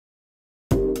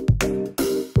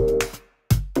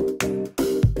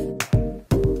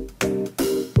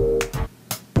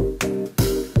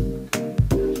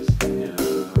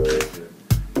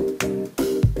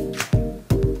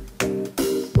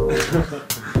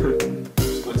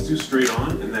do straight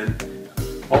on and then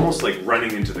almost like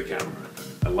running into the camera.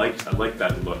 I like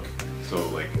that look. So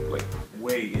like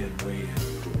way in.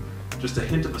 Just a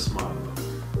hint of a smile though.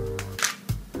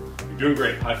 You're doing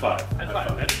great. High five. High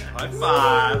five.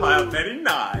 High five. Very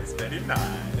nice. Very nice.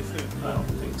 I don't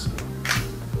think so.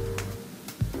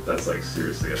 That's like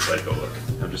seriously a psycho look.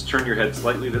 Now just turn your head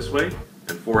slightly this way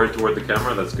and forehead toward the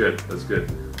camera. That's good. That's good.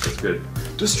 That's good.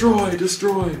 Destroy!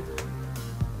 Destroy!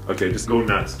 Okay, just go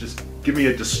nuts. Just give me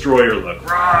a destroyer look.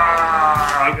 Rawr,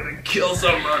 I'm gonna kill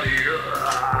somebody.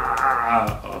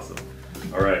 Rawr. Awesome.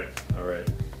 All right.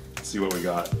 Let's see what we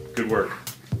got. Good work.